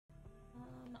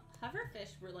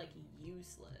pufferfish were, like,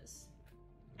 useless.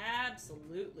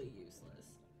 Absolutely useless.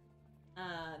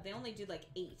 They only do, like,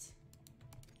 8.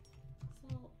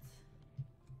 Salt.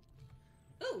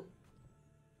 Ooh!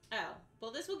 Oh.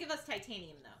 Well, this will give us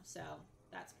titanium, though, so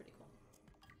that's pretty cool.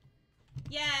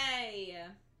 Yay!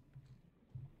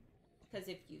 Because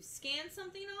if you scan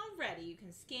something already, you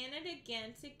can scan it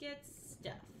again to get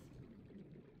stuff.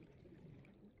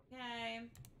 Okay.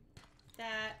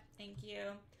 That. Thank you.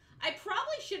 I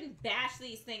probably shouldn't bash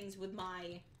these things with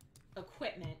my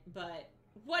equipment, but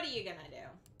what are you gonna do?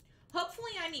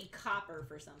 Hopefully I need copper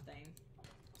for something.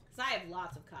 Because I have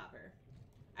lots of copper.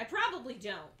 I probably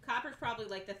don't. Copper's probably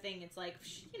like the thing, it's like,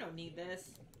 you don't need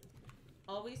this.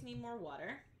 Always need more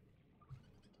water.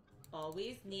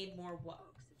 Always need more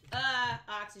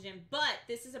oxygen. But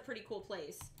this is a pretty cool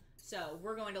place. So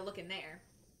we're going to look in there.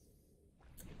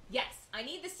 Yes, I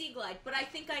need the Seaglide, but I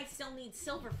think I still need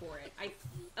silver for it.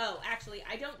 Oh, actually,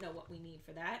 I don't know what we need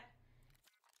for that.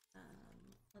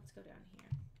 Let's go down here.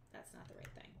 That's not the right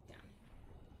thing. Down here.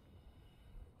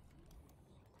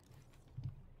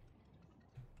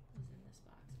 What's in this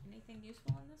box? Anything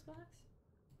useful in this box?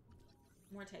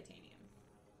 More titanium.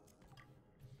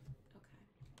 Okay.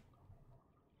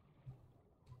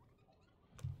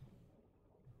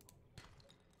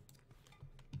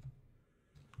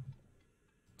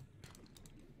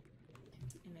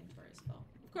 Inventory is full.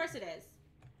 Of course it is.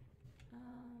 Oh.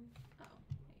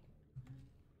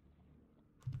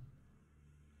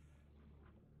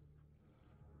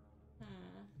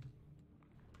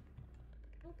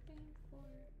 Hoping for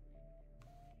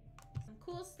some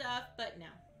cool stuff, but no.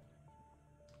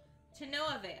 To no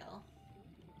avail.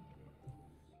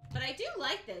 But I do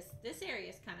like this. This area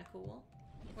is kind of cool.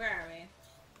 Where are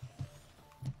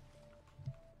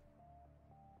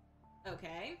we?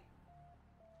 Okay.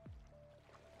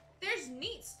 There's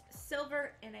neat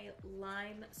silver in a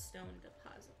limestone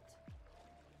deposit.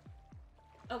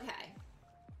 Okay.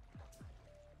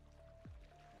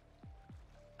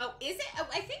 Oh, is it? Oh,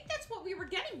 I think that's what we were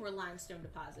getting were limestone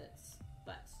deposits.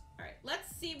 But, alright.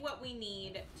 Let's see what we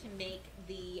need to make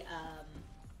the,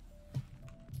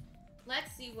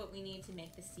 Let's see what we need to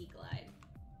make the Seaglide.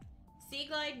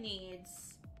 Seaglide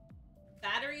needs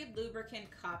battery, lubricant,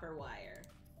 copper wire.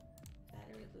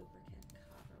 Battery, lubricant,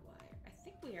 copper wire. I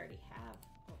think we already have.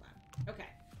 Hold on. Okay.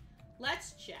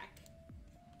 Let's check.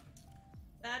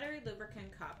 Battery,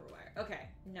 lubricant, copper wire. Okay.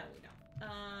 No, we don't.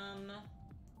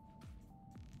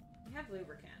 We have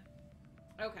lubricant.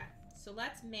 Okay. So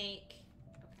let's make...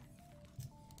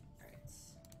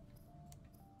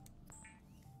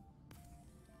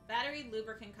 Battery,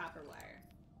 lubricant, copper wire.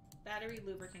 Battery,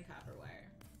 lubricant, copper wire.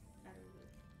 Battery,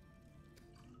 lubricant.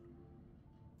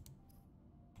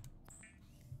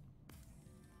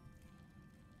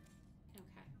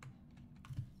 Okay.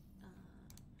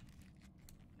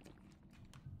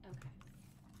 Okay.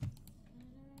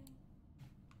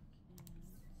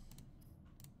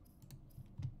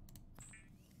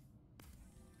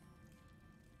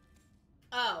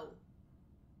 Oh.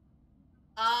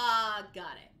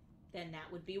 Got it. Then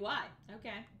that would be why.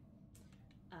 Okay.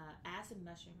 Acid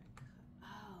mushroom. Oh.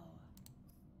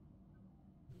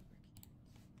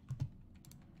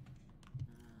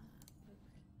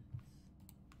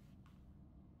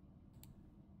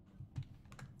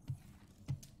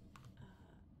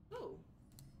 Ooh.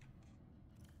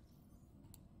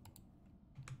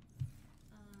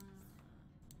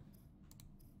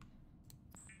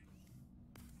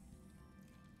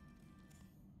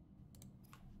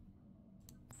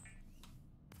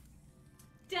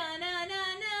 Da-na-na-na!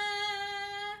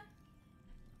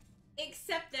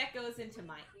 Except that goes into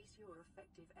my... Increase your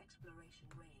effective exploration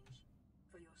range.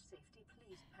 For your safety,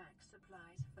 please pack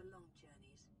supplies for long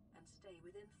journeys and stay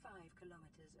within 5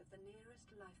 kilometers of the nearest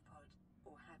life pod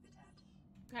or habitat.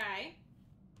 Okay.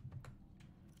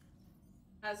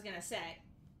 I was gonna say,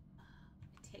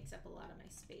 it takes up a lot of my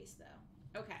space,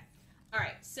 though. Okay.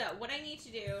 Alright, so what I need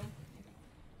to do,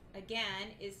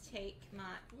 again, is take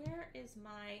my...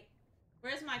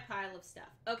 Where's my pile of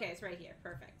stuff? Okay, it's right here.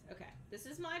 Perfect. Okay. This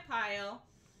is my pile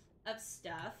of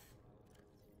stuff.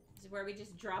 This is where we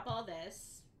just drop all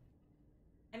this.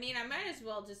 I mean, I might as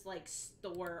well just, like,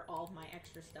 store all of my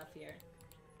extra stuff here.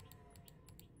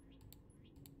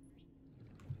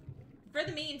 For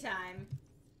the meantime,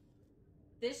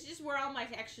 this is just where all my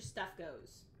extra stuff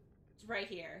goes. It's right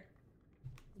here.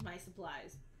 My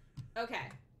supplies.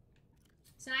 Okay.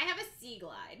 So now I have a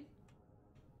Seaglide.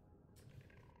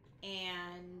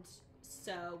 And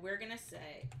so we're gonna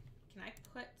say, can I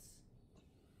put...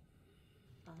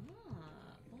 1, 2,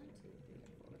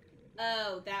 3, 4.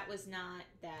 Oh, that was not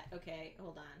that. Okay,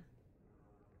 hold on.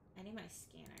 I need my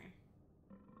scanner.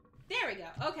 There we go.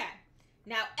 Okay.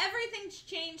 Now everything's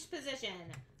changed position.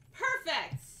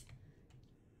 Perfect.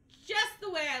 Just the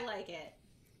way I like it.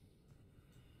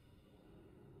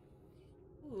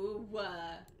 Ooh.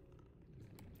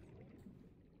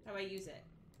 How do I use it?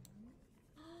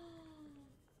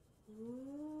 Ooh.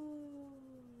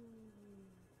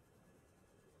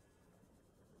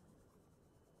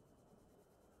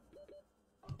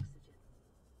 Oxygen.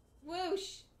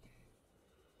 Whoosh.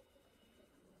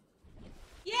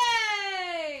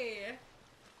 Yay!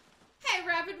 Hey,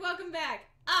 Rapid, welcome back.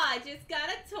 I just got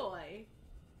a toy.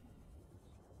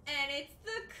 And it's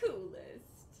the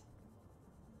coolest.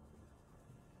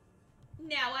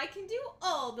 Now I can do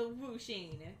all the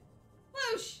whooshing.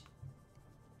 Whoosh!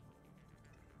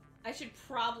 I should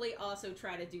probably also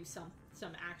try to do some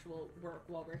actual work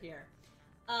while we're here.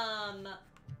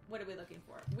 What are we looking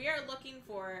for? We are looking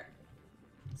for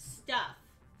stuff.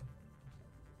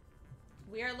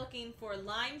 We are looking for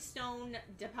limestone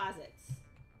deposits.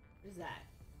 What is that?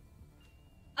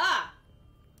 Ah!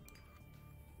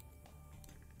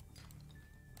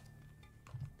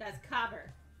 That's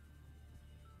copper.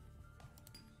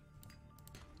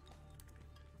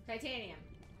 Titanium.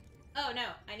 Oh no,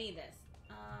 I need this.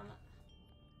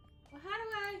 Well, how do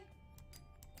I?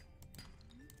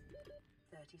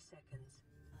 30 seconds.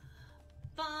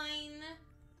 Fine.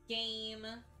 Game.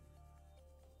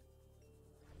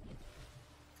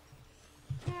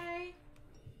 Okay.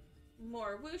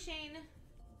 More whooshing.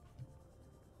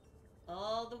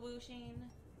 All the whooshing.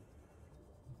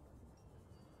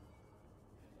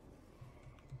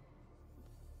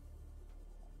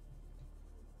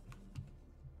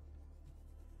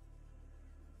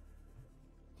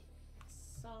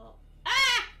 Salt.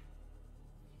 Ah!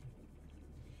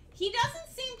 He doesn't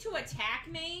seem to attack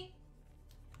me,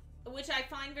 which I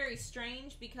find very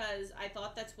strange because I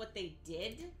thought that's what they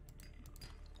did.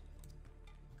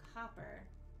 Copper.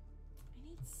 I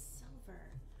need silver.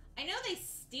 I know they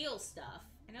steal stuff.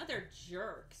 I know they're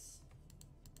jerks.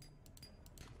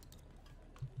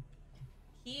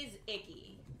 He's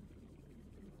icky.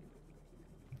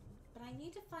 But I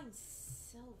need to find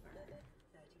silver. 30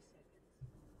 seconds.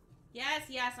 Yes,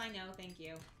 yes, I know. Thank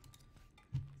you.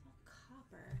 It's all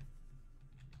copper.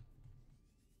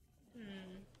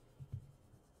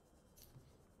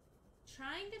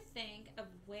 Trying to think of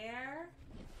where...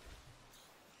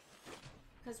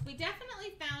 Because we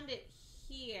definitely found it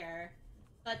here,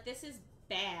 but this is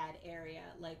bad area.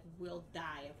 Like, we'll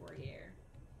die if we're here.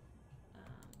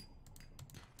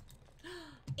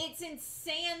 It's in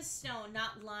sandstone,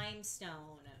 not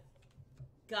limestone.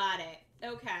 Got it.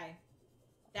 Okay.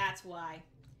 That's why.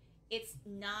 It's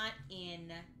not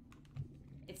in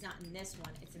this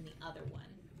one. It's in the other one.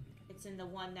 It's in the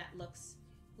one that looks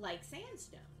like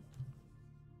sandstone.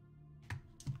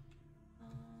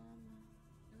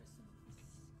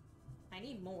 I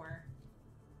need more.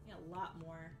 I need a lot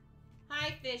more.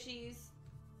 Hi, fishies.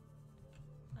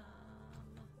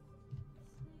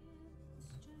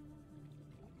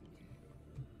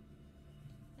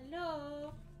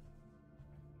 Hello.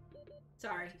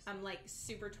 Sorry, I'm like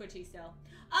super twitchy still.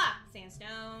 Ah,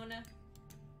 sandstone.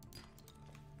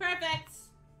 Perfect.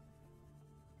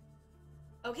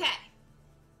 Okay.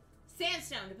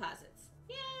 Sandstone deposits.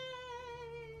 Yay!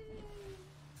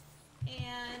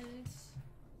 And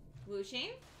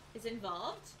whooshing is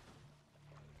involved.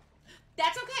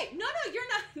 That's okay. No, no, you're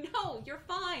not. No, you're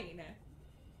fine.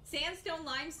 Sandstone,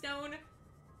 limestone,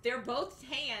 they're both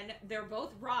tan. They're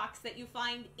both rocks that you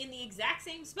find in the exact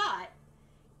same spot.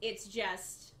 It's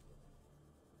just...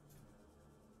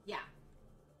 Yeah.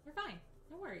 You're fine.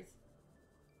 No worries.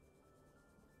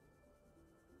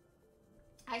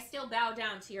 I still bow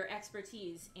down to your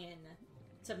expertise in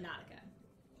Subnautica.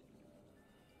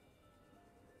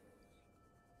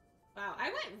 Wow, I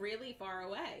went really far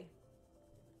away.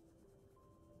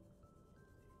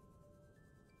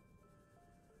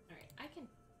 Alright, I can...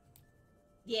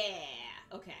 Yeah,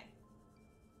 okay.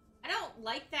 I don't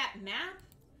like that map.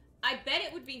 I bet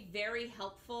it would be very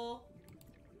helpful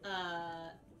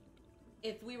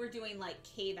if we were doing, like,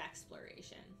 cave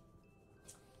exploration.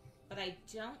 But I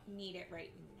don't need it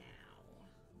right now.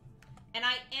 And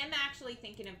I am actually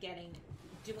thinking of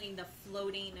doing the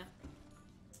floating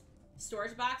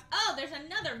storage box. Oh, there's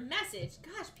another message.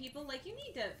 Gosh, people, like, you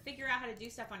need to figure out how to do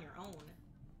stuff on your own.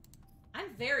 I'm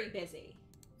very busy.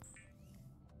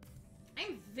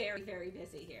 I'm very, very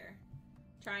busy here.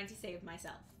 Trying to save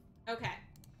myself. Okay.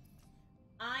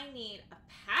 I need a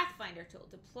Pathfinder tool.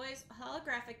 Deploys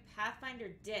holographic Pathfinder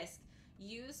disc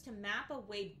used to map a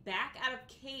way back out of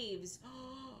caves.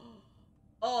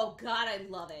 Oh, God, I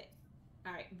love it.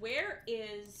 All right, where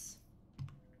is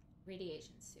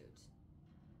radiation suit?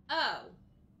 Oh.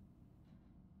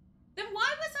 Then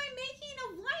why was I making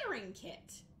a wiring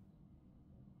kit?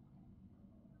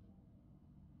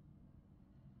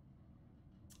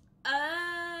 Oh.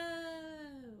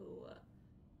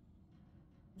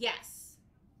 Yes.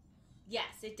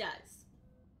 Yes, it does.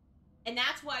 And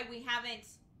that's why we haven't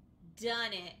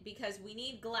done it, because we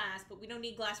need glass, but we don't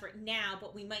need glass right now,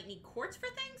 but we might need quartz for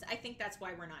things. I think that's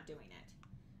why we're not doing it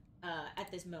at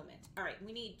this moment. All right,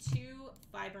 we need 2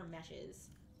 fiber meshes,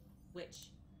 which...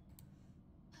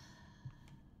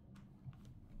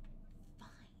 Fine.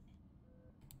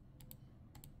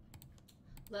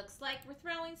 Looks like we're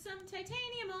throwing some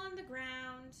titanium on the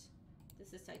ground.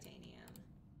 This is titanium.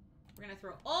 We're gonna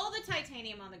throw all the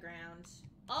titanium on the ground.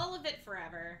 All of it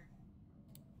forever.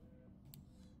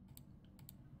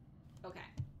 Okay.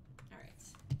 Alright.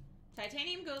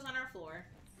 Titanium goes on our floor.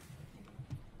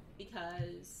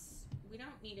 Because we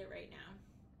don't need it right now.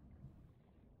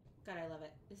 God, I love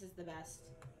it. This is the best.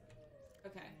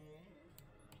 Okay.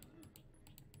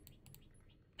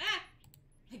 Ah!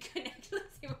 I couldn't actually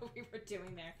see what we were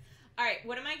doing there. Alright,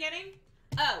 what am I getting?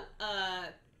 Oh,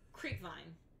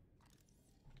 creepvine.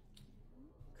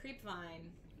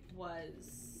 Creepvine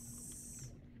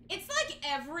was... It's like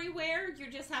everywhere,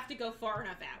 you just have to go far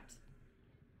enough out.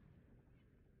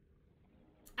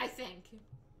 I think.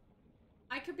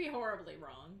 I could be horribly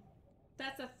wrong.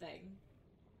 That's a thing.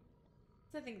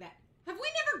 It's a thing that... Have we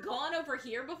never gone over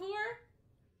here before?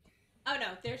 Oh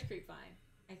no, there's creepvine,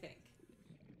 I think.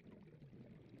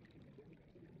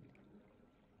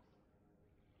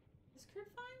 Is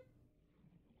creepvine?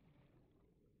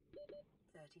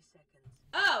 30 seconds.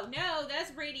 Oh no,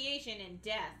 that's radiation and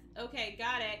death. Okay,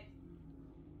 got it.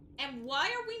 And why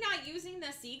are we not using the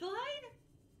Seaglide?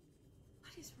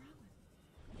 What is wrong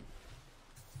with me?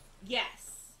 Yes.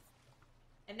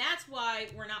 And that's why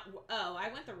we're not... Oh,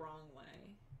 I went the wrong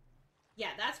way.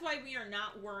 Yeah, that's why we are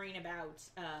not worrying about...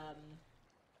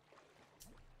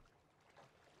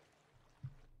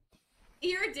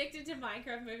 You're addicted to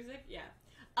Minecraft music? Yeah.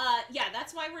 Yeah,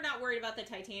 that's why we're not worried about the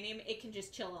titanium. It can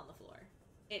just chill on the floor.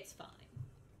 It's fine.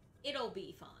 It'll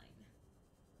be fine.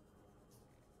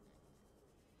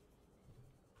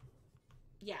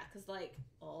 Yeah, because, like,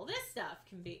 all this stuff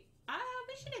can be...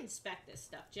 we should inspect this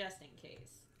stuff just in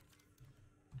case.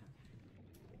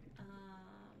 Okay.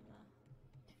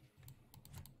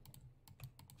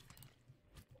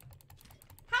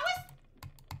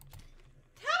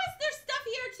 How is there stuff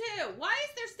here, too? Why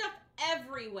is there stuff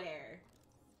everywhere?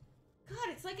 God,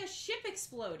 it's like a ship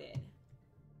exploded.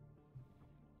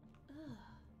 Ugh.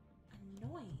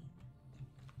 Annoying.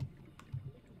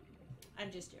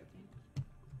 I'm just joking.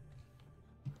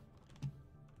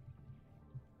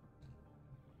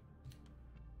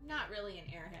 Not really an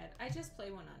airhead. I just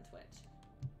play one on Twitch.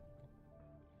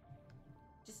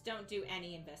 Just don't do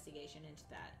any investigation into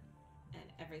that, and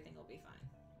everything will be fine.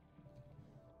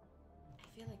 I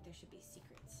feel like there should be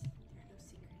secrets. There are no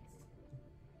secrets.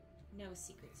 No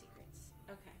secrets.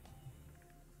 Okay.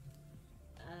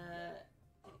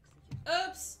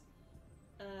 Oops!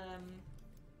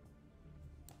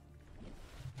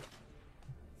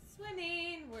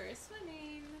 Swimming! We're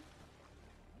swimming.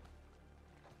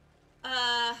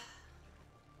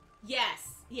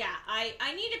 Yes. Yeah,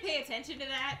 I need to pay attention to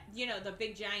that. You know, the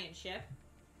big giant ship.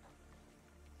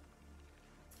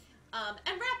 And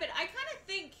Rapid, I kind of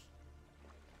think,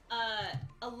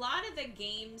 a lot of the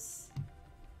games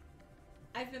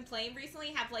I've been playing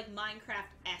recently have, like,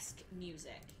 Minecraft-esque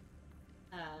music.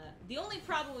 The only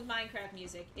problem with Minecraft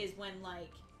music is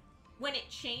when it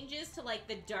changes to, like,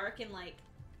 the dark and, like,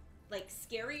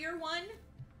 scarier one,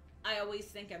 I always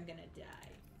think I'm gonna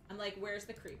die. I'm like, where's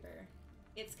the creeper?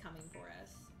 It's coming for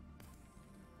us.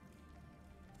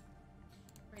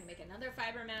 We're gonna make another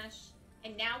fiber mesh.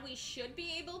 And now we should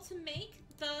be able to make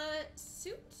the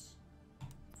suit.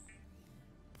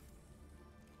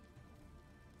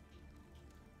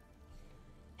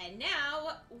 And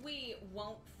now we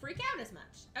won't freak out as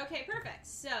much. Okay, perfect.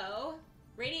 So,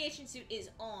 radiation suit is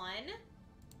on.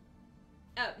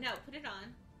 Oh, no, put it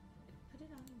on. Put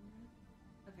it on.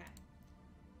 Okay.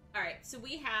 Alright, so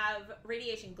we have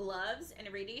radiation gloves and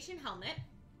a radiation helmet.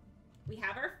 We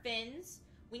have our fins.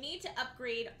 We need to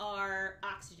upgrade our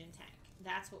oxygen tank.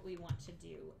 That's what we want to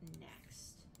do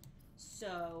next.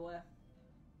 So,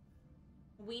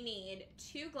 we need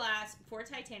 2 glass, 4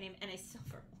 titanium, and a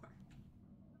silver ore.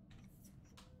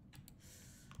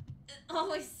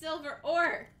 Always silver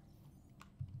ore!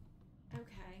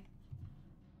 Okay.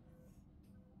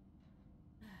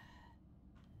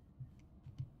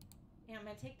 Yeah, I'm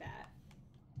gonna take that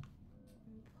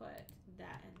and put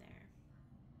that in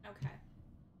there. Okay.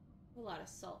 A lot of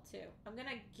salt, too. I'm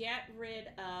gonna get rid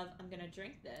of... I'm gonna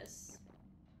drink this.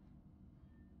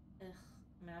 Ugh.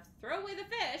 I'm gonna have to throw away the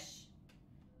fish.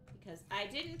 Because I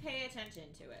didn't pay attention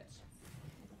to it.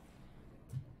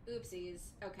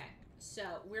 Oopsies. Okay. So,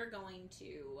 we're going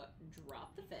to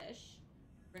drop the fish.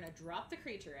 We're gonna drop the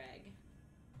creature egg.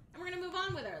 And we're gonna move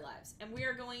on with our lives. And we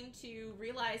are going to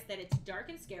realize that it's dark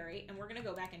and scary. And we're gonna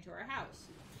go back into our house.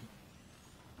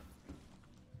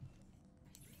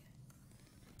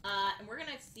 And we're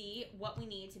gonna see what we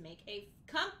need to make a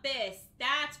compass.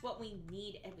 That's what we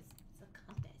need. It's a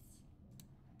compass.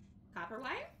 Copper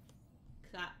wire?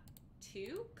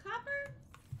 2 copper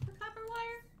for copper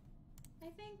wire,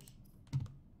 I think.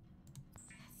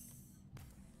 Yes.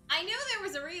 I knew there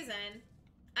was a reason.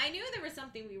 I knew there was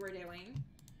something we were doing.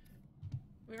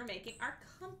 We were making our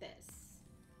compass.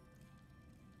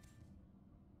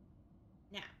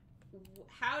 Now,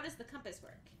 how does the compass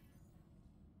work?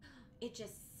 It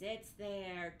just sits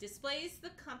there. Displays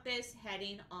the compass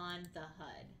heading on the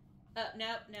HUD. Oh,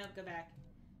 no, go back.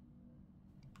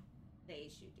 The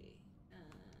HUD.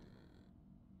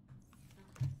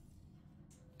 Okay.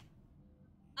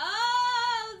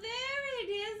 Oh, there it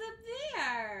is up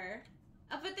there.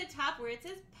 Up at the top where it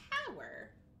says power.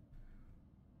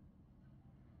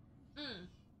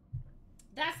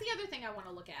 That's the other thing I want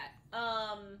to look at.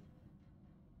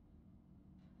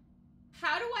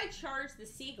 How do I charge the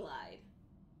Seaglide?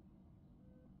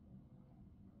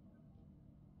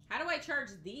 How do I charge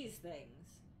these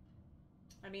things?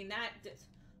 I mean, that...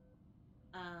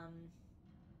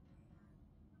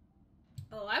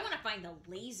 Oh, I want to find the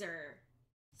laser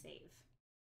save.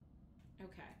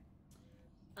 Okay.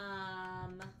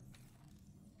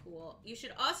 Cool. You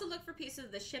should also look for pieces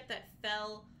of the ship that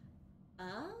fell...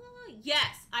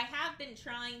 yes! I have been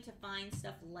trying to find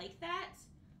stuff like that.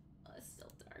 Oh, it's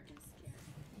still dark and scary.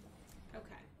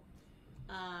 Okay.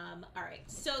 Alright.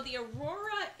 So the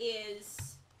Aurora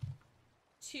is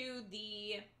to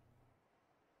the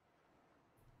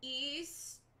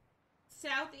east,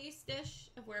 southeast-ish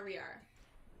of where we are.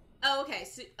 Oh, okay.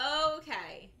 So,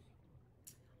 okay.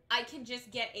 I can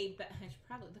just get a... I should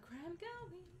probably look where I'm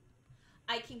going.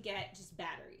 I can get just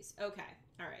batteries. Okay.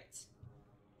 Alright.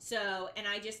 So, and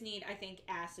I just need, I think,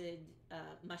 acid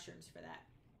mushrooms for that.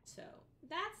 So,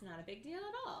 that's not a big deal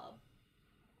at all.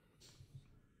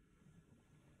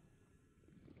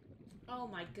 Oh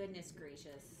my goodness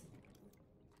gracious.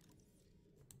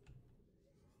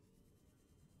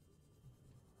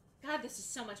 God, this is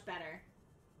so much better.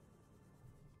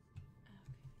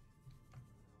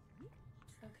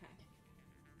 Okay.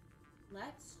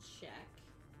 Let's check.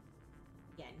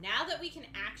 Yeah, now that we can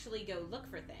actually go look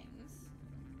for things,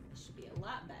 this should be a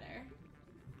lot better.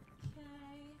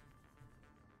 Okay.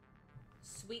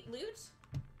 Sweet loot.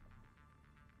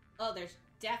 Oh, there's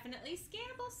definitely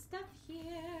scannable stuff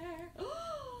here.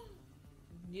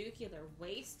 Nuclear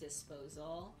waste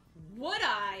disposal. Would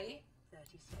I?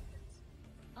 30 seconds.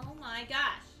 Oh my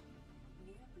gosh.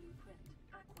 New blueprint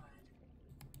acquired.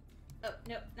 Oh,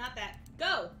 no, not that.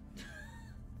 Go!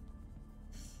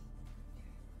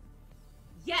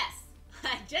 Yes!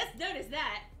 I just noticed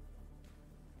that.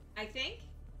 I think.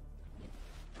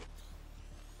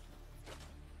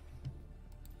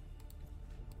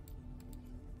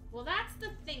 Well, that's the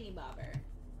thingy bobber.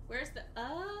 Where's the...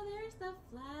 Oh, there's the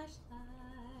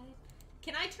flashlight.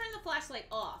 Can I turn the flashlight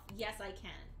off? Yes, I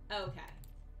can. Okay.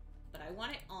 But I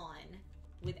want it on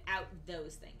without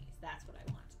those thingies. That's what I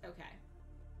want. Okay.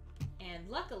 And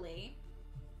luckily,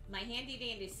 my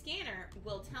handy-dandy scanner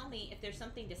will tell me if there's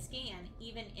something to scan,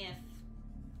 even if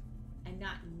I'm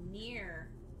not near...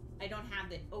 I don't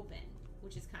have it open,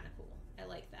 which is kind of cool. I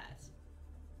like that.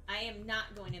 I am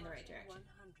not going in the right direction.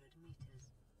 100 meters.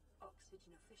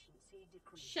 Oxygen efficiency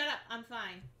decreased. Shut up. I'm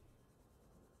fine.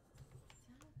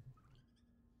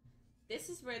 This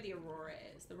is where the Aurora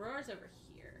is. The Aurora's over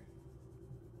here.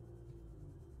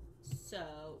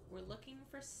 So, we're looking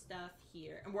for stuff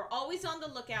here. And we're always on the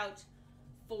lookout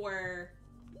for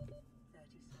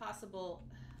possible...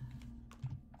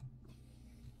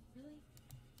 Really?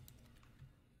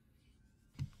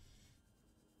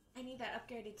 I need that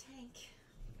upgraded tank.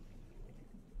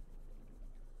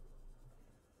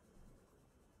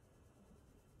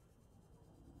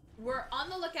 We're on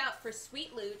the lookout for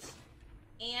sweet loot,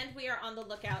 and we are on the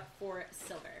lookout for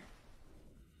silver,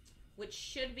 which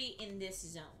should be in this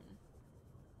zone.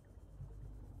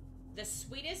 The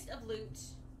sweetest of loot,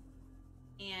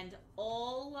 and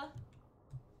all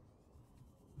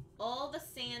the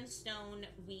sandstone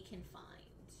we can find.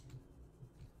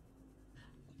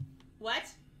 What?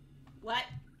 What?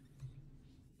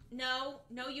 No,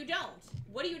 no you don't.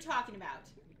 What are you talking about?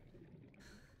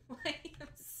 I am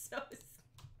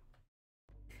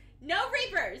No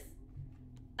Reapers!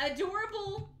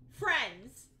 Adorable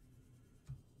friends.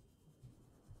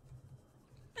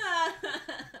 I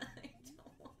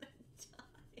don't want to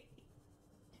die.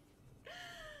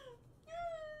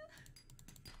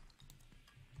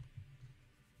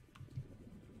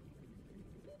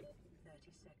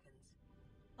 30 seconds.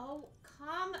 Oh,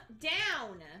 calm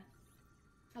down.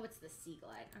 Oh, it's the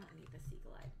Seaglide. I don't need the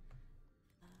Seaglide.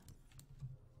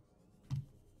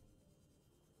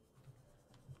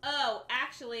 Oh,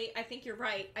 actually, I think you're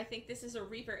right. I think this is a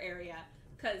Reaper area.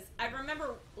 Because I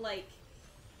remember, like,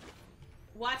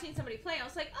 watching somebody play. I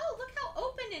was like, oh, look how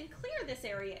open and clear this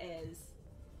area is.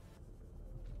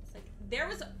 It's like, there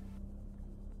was a...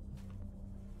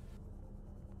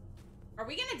 Are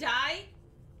we gonna die?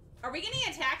 Are we getting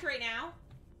attacked right now?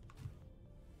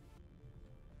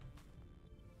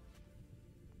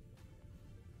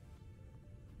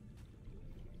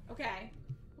 Okay.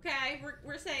 Okay,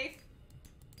 we're safe.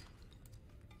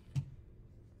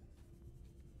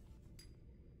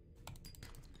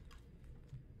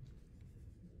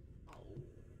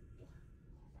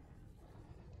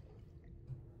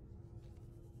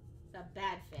 It's a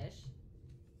bad fish.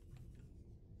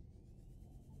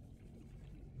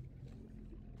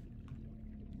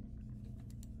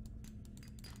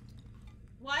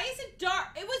 Why is it dark?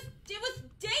 It was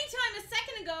daytime a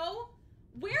second ago.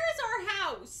 Where is our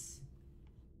house?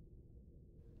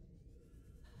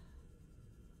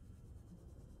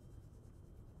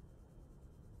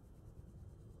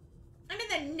 I'm in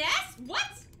the nest? What?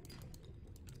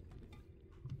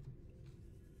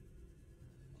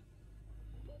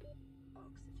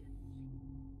 Oxygen.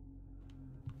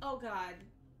 Oh god.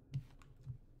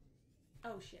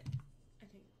 Oh shit.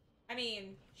 I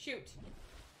mean, shoot.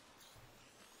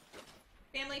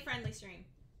 Family friendly stream.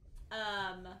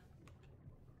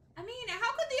 I mean,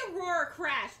 how could the Aurora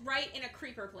crash right in a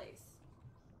creeper place?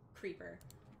 Creeper.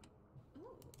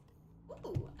 Ooh.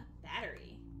 Ooh, a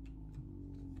battery.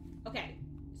 Okay.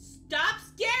 Stop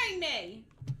scaring me!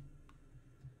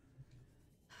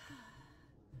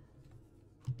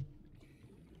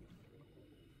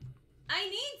 I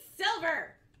need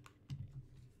silver!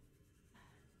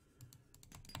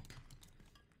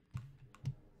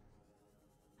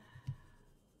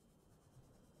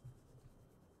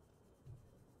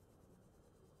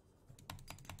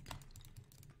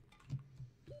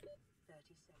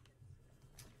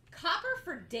 Copper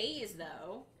for days,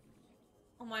 though.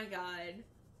 Oh my god.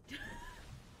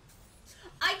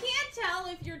 I can't tell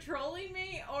if you're trolling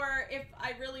me or if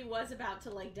I really was about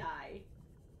to, like, die.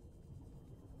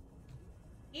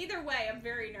 Either way, I'm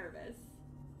very nervous.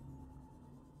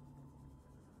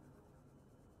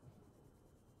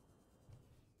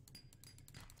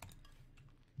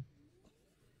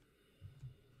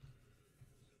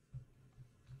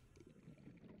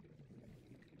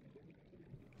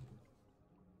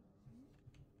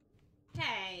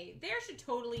 Hey, there should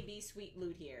totally be sweet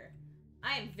loot here.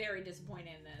 I am very disappointed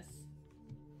in this.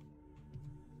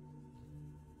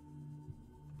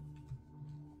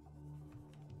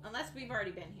 Unless we've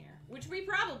already been here. Which we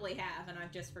probably have, and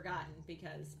I've just forgotten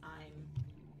because I'm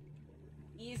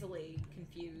easily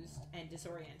confused and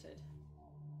disoriented.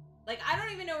 Like, I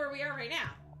don't even know where we are right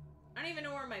now. I don't even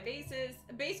know where my base is.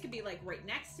 A base could be, like, right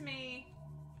next to me.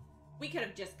 We could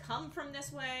have just come from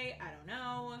this way. I don't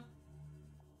know.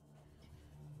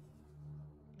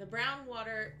 The brown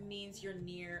water means you're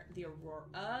near the Aurora.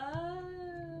 Oh,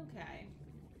 okay.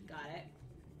 Got it.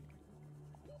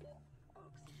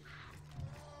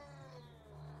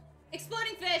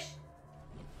 Exploding fish!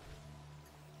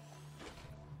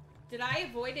 Did I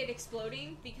avoid it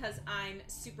exploding because I'm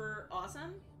super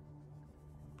awesome?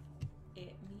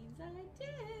 It means I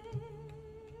did.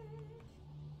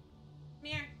 Come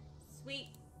here. Sweet,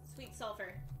 sweet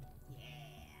sulfur.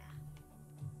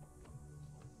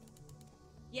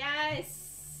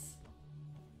 Yes!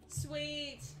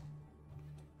 Sweet!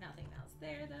 Nothing else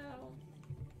there, though.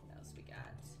 What else we got?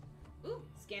 Ooh,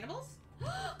 scannables?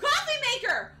 Coffee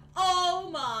maker! Oh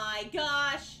my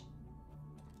gosh!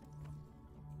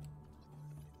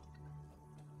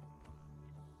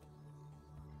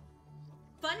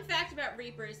 Fun fact about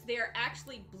Reapers, they are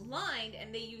actually blind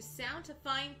and they use sound to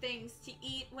find things to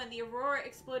eat. When the Aurora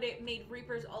exploded, it made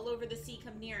Reapers all over the sea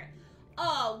come near it.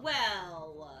 Oh,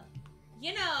 well...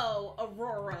 You know,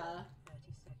 Aurora. 30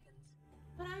 seconds.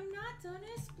 But I'm not done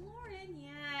exploring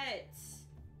yet.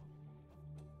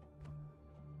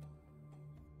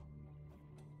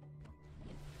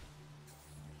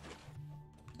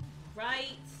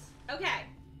 Right. Okay.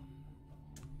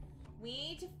 We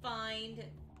need to find...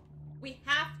 We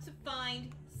have to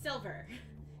find silver.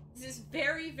 This is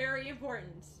very, very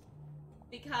important.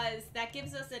 because that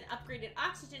gives us an upgraded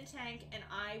oxygen tank and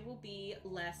I will be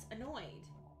less annoyed.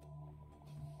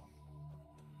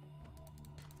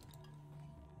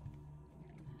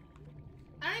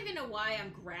 I don't even know why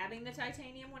I'm grabbing the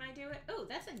titanium when I do it. Oh,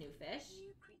 that's a new fish.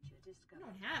 New creature I discovered.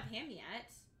 don't have him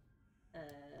yet. I don't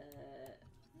have him yet either.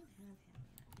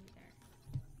 Come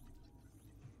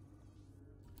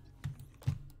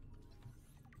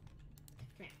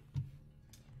here.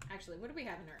 Actually, what do we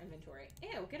have in our inventory?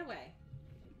 Ew, get away.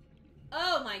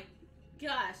 Oh my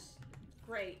gosh.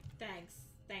 Great. Thanks.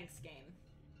 Thanks, game.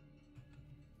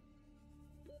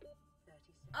 30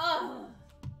 seconds. Oh!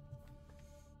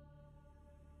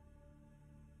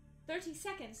 30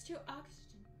 seconds to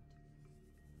oxygen.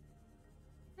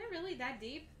 Is that really that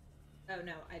deep? Oh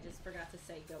no, I just forgot to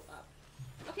say go up.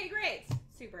 Okay, great.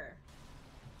 Super.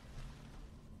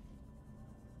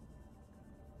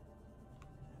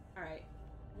 Alright.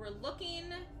 We're looking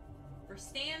for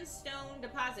sandstone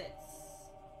deposits.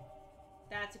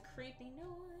 That's a creepy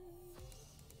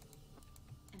noise.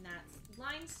 And that's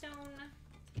limestone.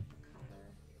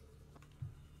 Color.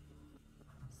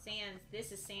 Sands.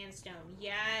 This is sandstone.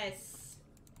 Yes.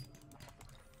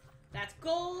 That's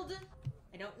gold.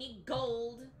 I don't need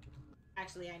gold.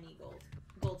 Actually, I need gold.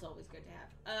 Gold's always good to have.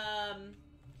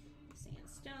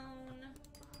 Sandstone.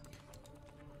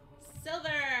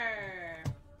 Silver.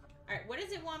 Alright, what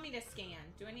does it want me to scan?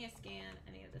 Do I need to scan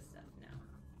any of this stuff? No.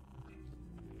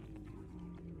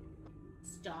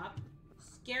 Stop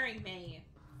scaring me,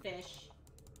 fish.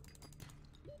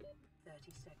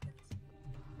 30 seconds.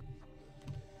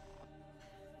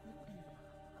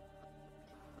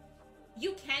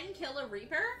 You can kill a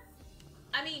Reaper?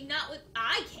 I mean, not with...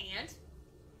 I can't.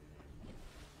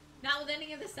 Not with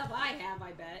any of the stuff I have,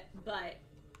 I bet. But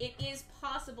it is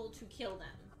possible to kill them.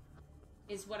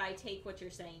 Is what I take what you're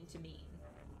saying to mean.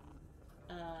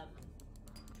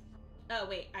 Oh,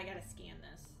 wait. I gotta scan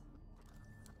this.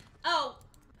 Oh.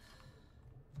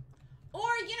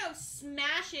 Or, you know,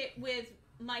 smash it with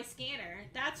my scanner.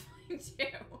 That's fine,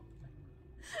 too.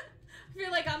 I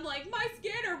feel like I'm like, my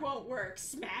scanner won't work.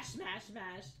 Smash, smash,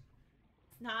 smash.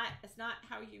 It's not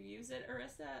how you use it,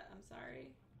 Arissa. I'm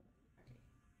sorry.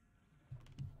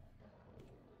 Okay.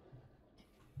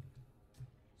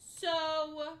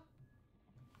 So,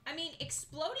 I mean,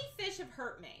 explodey fish have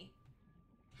hurt me.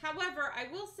 However, I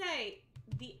will say,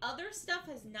 the other stuff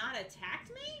has not attacked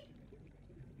me.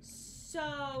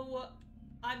 So,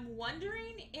 I'm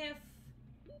wondering if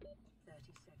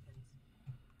 30 seconds.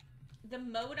 the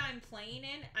mode I'm playing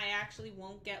in, I actually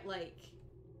won't get, like,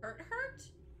 hurt.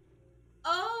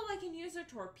 Oh, I can use a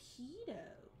torpedo.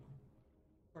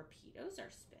 Torpedoes are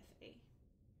spiffy.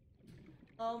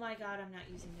 Oh my god, I'm not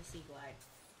using the Seaglide.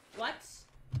 What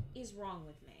is wrong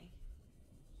with me?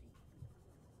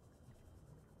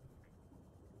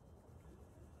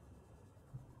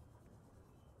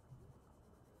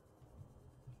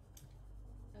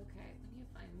 Okay, we need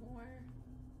to find more.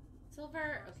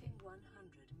 Silver, okay. 100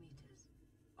 meters.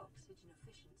 Oxygen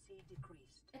efficiency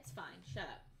decreased. It's fine, shut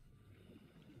up.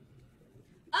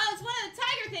 Oh, it's one of the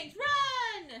tiger things!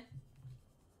 Run!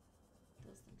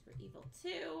 Those things were evil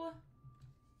too.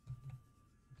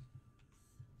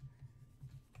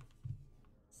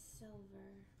 Silver.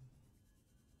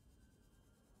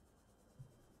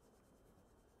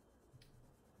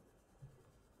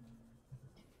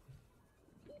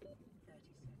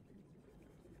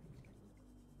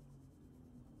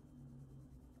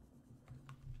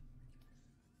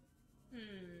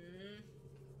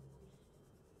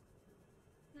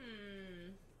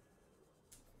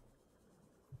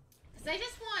 Because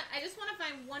I just want to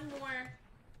find one more.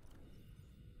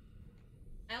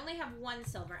 I only have one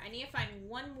silver. I need to find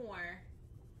one more.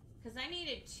 Because I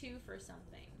needed 2 for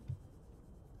something.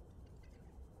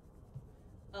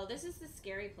 Oh, this is the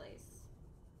scary place.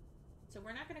 So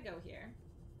we're not going to go here.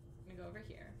 I'm going to go over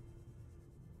here.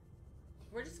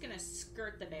 We're just going to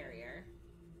skirt the barrier.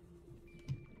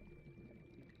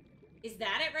 Is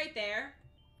that it right there?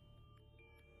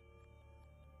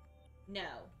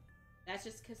 No. That's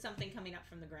just something coming up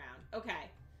from the ground.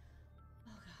 Okay.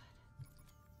 Oh,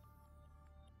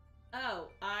 God.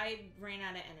 Oh, I ran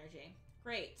out of energy.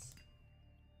 Great.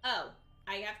 Oh,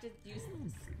 I have to use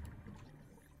this.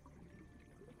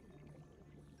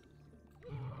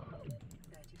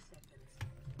 30 seconds.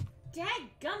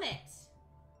 Dadgummit!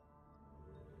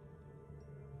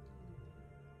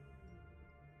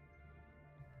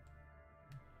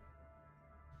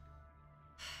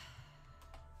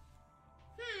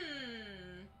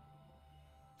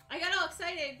 I got all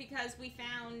excited because we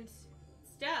found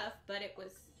stuff, but it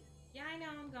was... Yeah, I know,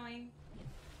 I'm going.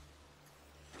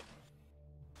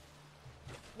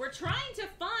 We're trying to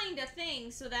find a thing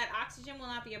so that oxygen will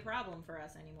not be a problem for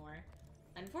us anymore.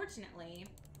 Unfortunately.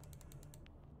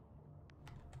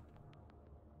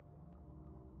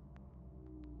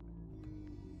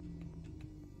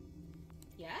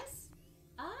 Yes?